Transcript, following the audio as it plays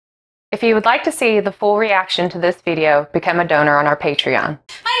If you would like to see the full reaction to this video, become a donor on our Patreon.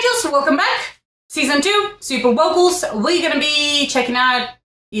 Hi Angels, welcome back. Season 2, Super Vocals. We're gonna be checking out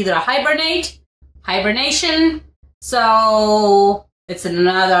either Hibernation. So it's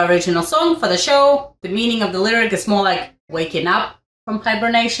another original song for the show. The meaning of the lyric is more like waking up from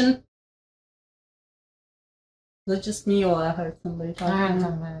hibernation. Was it just me or I heard somebody talking?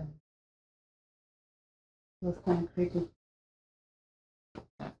 It was kind of creepy.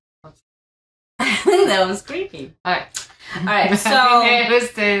 That was creepy. Alright, so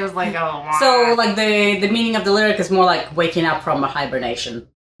it was like, oh wow. So like the meaning of the lyric is more like waking up from a hibernation.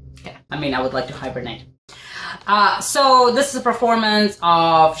 Yeah. I mean, I would like to hibernate. So this is a performance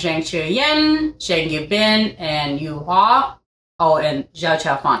of Zheng Yuan, Zheng Yubin, and Yuan. Oh, and Zhao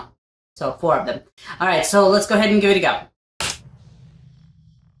Chao. So 4 of them. Alright, so let's go ahead and give it a go.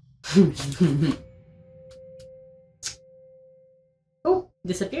 Oh,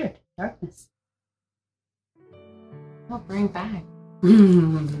 disappeared. Darkness. Oh, bring back.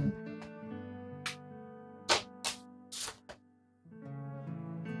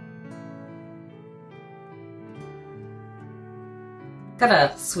 Got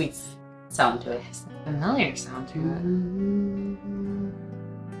a sweet sound to it. It's a familiar sound to it.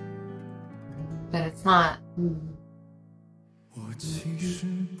 But it's not.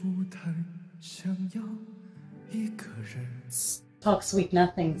 Talk sweet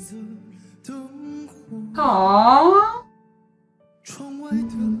nothings. Aww.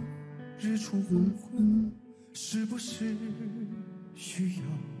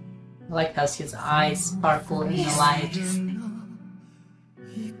 I like how his eyes sparkle in the light.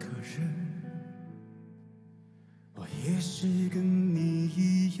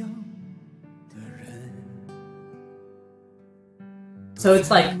 So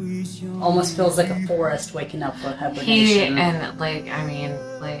it's like, almost feels like a forest waking up for hibernation. And like, I mean,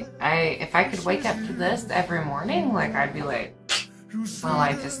 like, if I could wake up to this every morning, like, I'd be like, my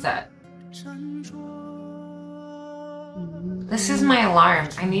life is set. This is my alarm.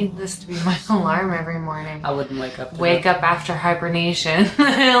 I need this to be my alarm every morning. I wouldn't wake up to Wake up after hibernation.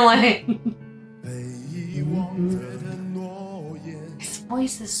 Like, his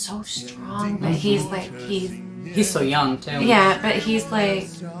voice is so strong, but he's like, he's so young too. Yeah, but he's like,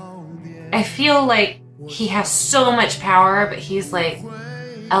 I feel like he has so much power, but he's like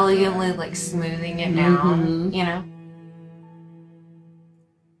elegantly like smoothing it down, you know?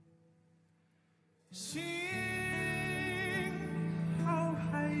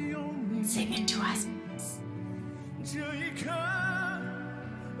 Sing it to us.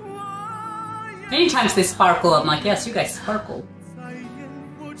 Anytime they sparkle, I'm like, yes, you guys sparkle.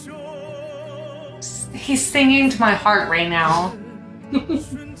 He's singing to my heart right now.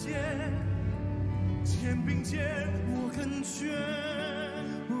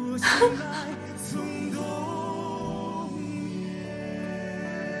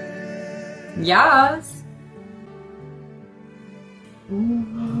 Yes.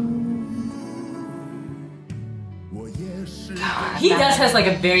 God, he has like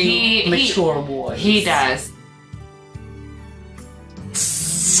a very mature voice. He does.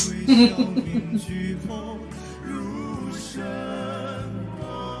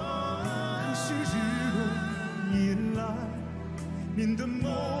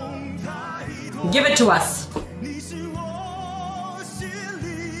 Give it to us.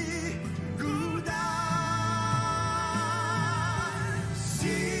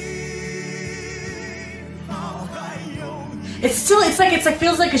 It's still, it's like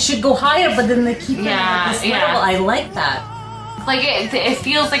feels like it should go higher, but then they keep it at this level. I like that. Like it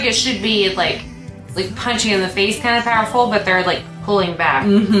feels like it should be like punching in the face kind of powerful, but they're like pulling back.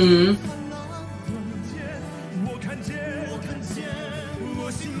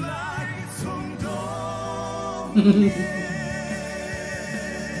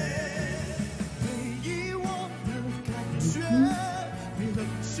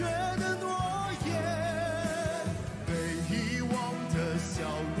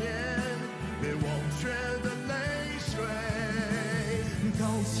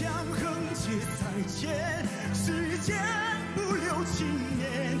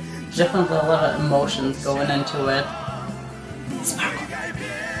 Definitely a lot of emotions going into it. Sparkle.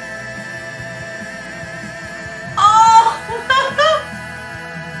 Oh!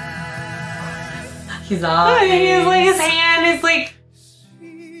 His eyes. He's like, his hand is like,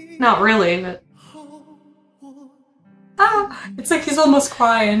 not really, but. Oh, it's like he's almost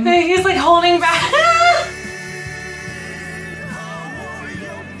crying. He's like holding back.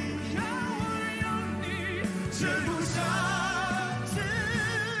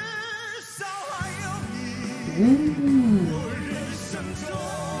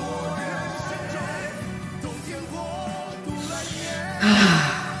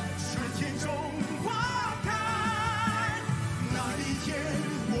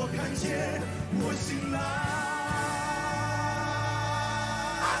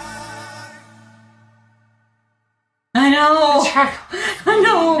 I know. I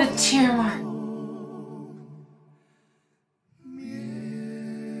know. The tear mark.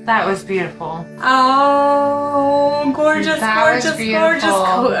 That was beautiful. Oh, gorgeous, That was gorgeous, beautiful.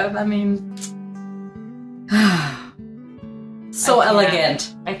 gorgeous. I mean, so I can't.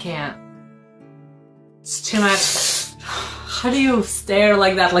 elegant. I can't. It's too much. How do you stare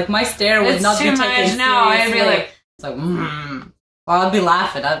like that? Like my stare would It's not be too taken much. seriously. No, I'd be like, it's like, Well, I'd be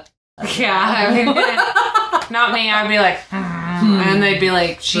laughing. yeah. I mean, not me. I'd be like, and they'd be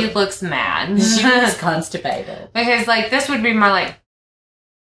like, she looks mad. She was constipated. Because like this would be my like.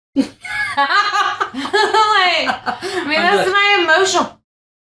 Like, I mean, that's my emotional.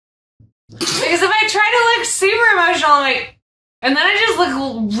 Because if I try to look super emotional, I'm like, and then I just look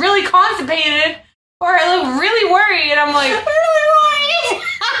really constipated, or I look really worried, I'm like, really worried.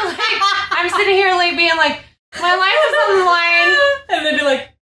 Like, I'm sitting here like being like, my life is on the line, And they'd be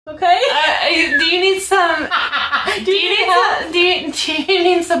like, okay. do you need some? Do you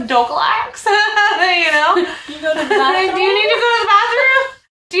need some Docalax? You know? You go to the bathroom? Do you need to go to the bathroom?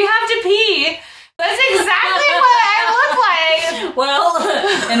 Do you have to pee? That's exactly what I look like. Well,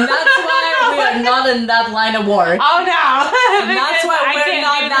 and that's why we are not in that line of work. Oh no! And that's why we're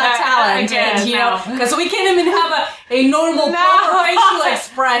not that talented, you know? Because we can't even have a normal proper facial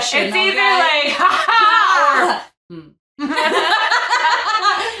expression. It's either like, ha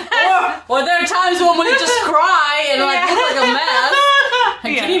or there are times when we just cry and like look like a mess.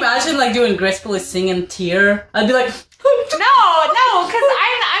 Like, can you imagine like doing gracefully singing tear? I'd be like, no, because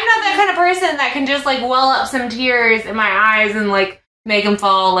I'm not that kind of person that can just like well up some tears in my eyes and like make them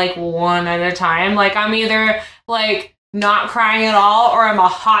fall like one at a time. Like I'm either like not crying at all or I'm a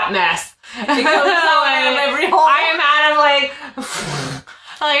hot mess. it goes out of every hole. I am out of like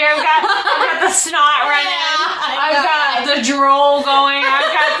I've got the snot running. I've got the drool going. I've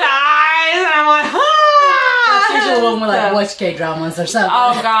got the eyes, and I'm like, That's usually when we like watch K-dramas or something.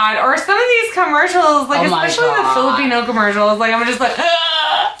 oh god! Or some of these commercials, like Oh my especially the God. Filipino commercials, like I'm just like,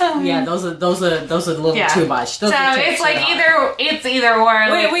 Yeah, those are a little Yeah. too much. Those so are it's too like hard. it's either or.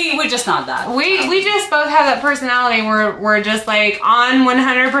 Like, We're just not that. we just both have that personality where we're just like on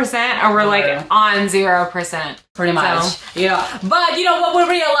 100% or we're like on 0%. Pretty much, So. you know. But you know what we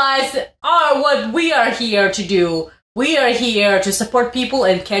realized are what we are here to do. We are here to support people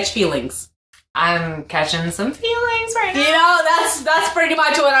and catch feelings. I'm catching some feelings right now. You know, that's pretty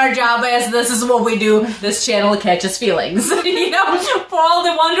much what our job is. This is what we do. This channel catches feelings. You know, for all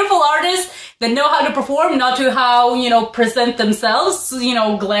the wonderful artists that know how to perform, not to how, you know, present themselves, you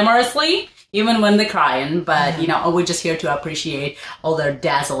know, glamorously, even when they're crying. But, you know, we're just here to appreciate all their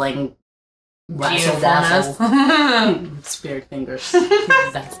dazzling dazzle. Spirit fingers.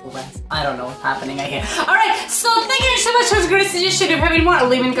 Dazzle. I don't know what's happening here. Alright, so thank you so much for this great suggestion. If you have any more,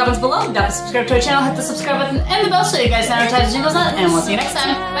 leave in the comments below. Don't forget to subscribe to our channel, hit the subscribe button and the bell so you guys know our times jingles on, and we'll see you next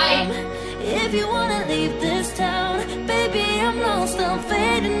time. Bye! If you wanna leave this town, baby, I'm lost, I'm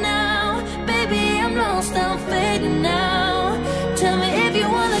fading now. Baby, I'm lost, I'm fading now. Tell me if you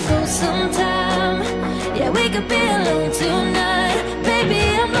wanna go sometime. Yeah, we could be alone.